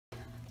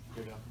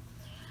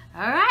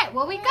Alright,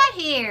 what we got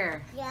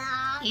here?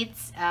 Yeah.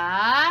 It's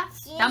a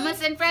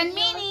Thomas and Friend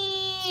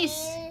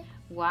Minis.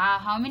 Wow,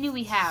 how many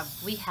we have?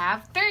 We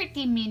have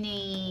 30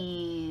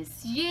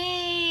 minis.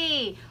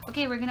 Yay!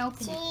 Okay, we're gonna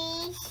open it.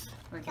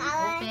 We're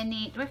gonna open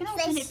it. We're gonna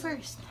open it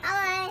first.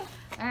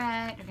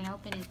 Alright, we're gonna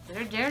open it.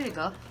 There we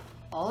go.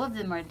 All of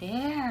them are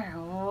there.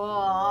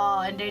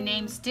 Whoa, and their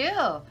names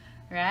too.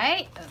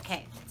 Right?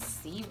 Okay, let's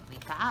see what we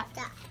got.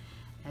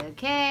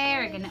 Okay,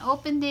 we're gonna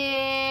open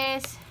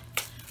this.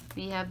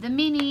 We have the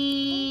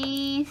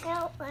minis.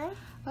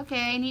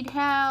 Okay, I need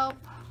help.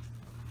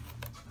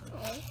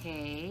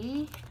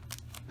 Okay.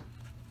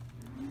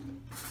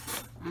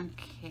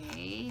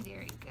 Okay,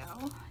 there you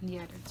go. And the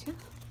other two.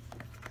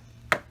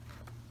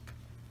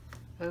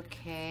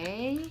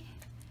 Okay.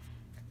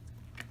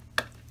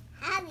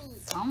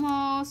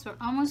 Almost. We're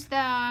almost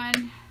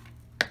done.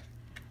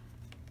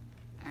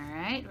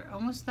 Alright, we're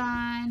almost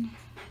done.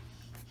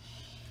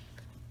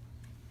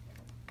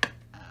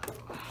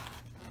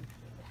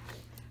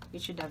 We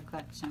should have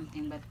got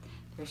something, but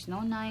there's no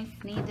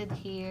knife needed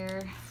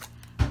here.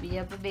 We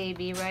have a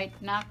baby, right,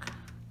 Nak?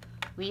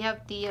 We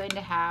have Theo in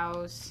the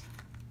house.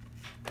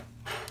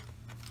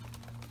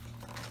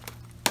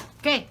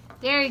 Okay,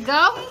 there you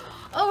go.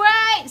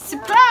 Alright,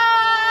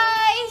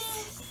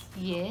 surprise!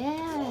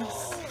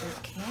 Yes,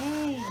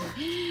 okay.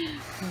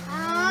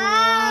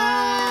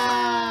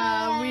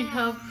 Wow, we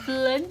have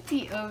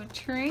plenty of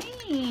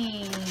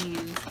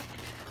trains.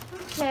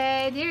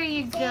 Okay, there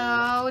you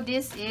go.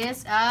 This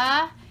is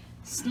a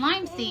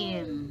slime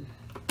theme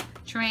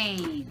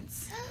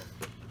trains,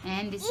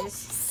 and this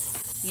is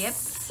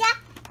this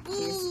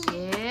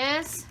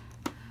is,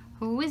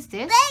 who is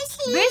this?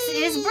 This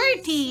is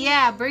Bertie.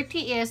 Yeah,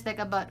 Bertie is like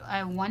about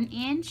 1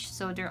 inch,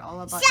 so they're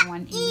all about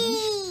 1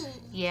 inch.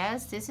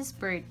 Yes, this is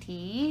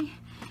Bertie,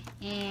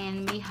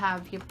 and we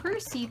have here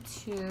Percy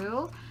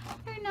too.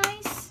 They're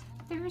nice.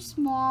 They're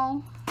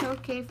small. They're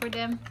okay for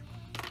them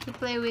to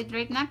play with,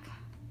 right, Nak?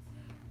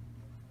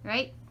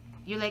 Right?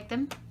 You like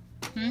them?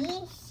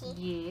 Yes.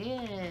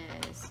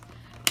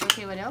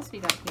 Okay, what else we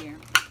got here?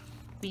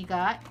 We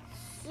got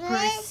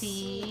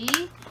Percy.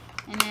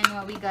 And then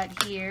what we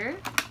got here?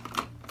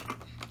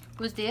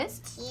 Who's this?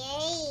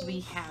 James.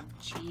 We have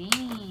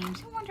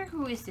James. I wonder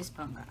who is this,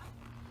 Panga?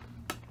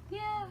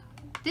 Yeah.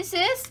 This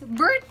is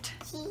Bert.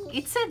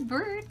 It said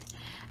Bert.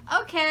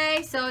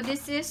 Okay, so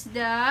this is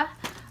the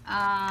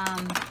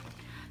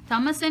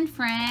Thomas and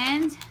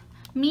Friends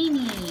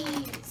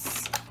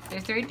minis. There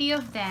are 30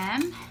 of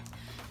them.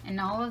 And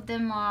all of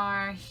them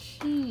are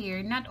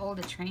here. Not all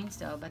the trains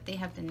though, but they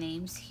have the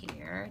names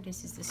here.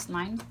 This is the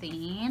slime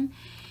theme.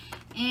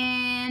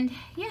 And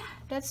yeah,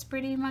 that's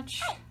pretty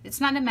much, it's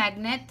not a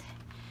magnet.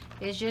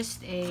 It's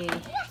just a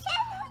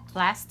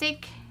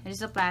plastic.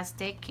 It's a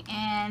plastic.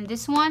 And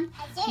this one,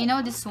 you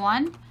know this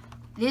one?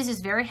 This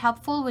is very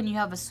helpful when you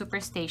have a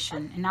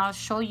superstation. And I'll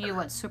show you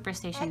what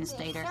superstation is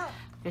later.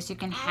 Because you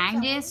can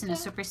hang this in a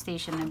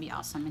superstation and be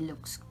awesome. It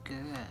looks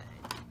good.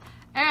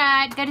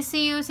 Alright, gotta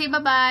see you. Say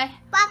bye-bye.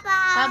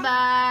 Bye-bye.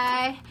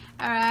 Bye-bye.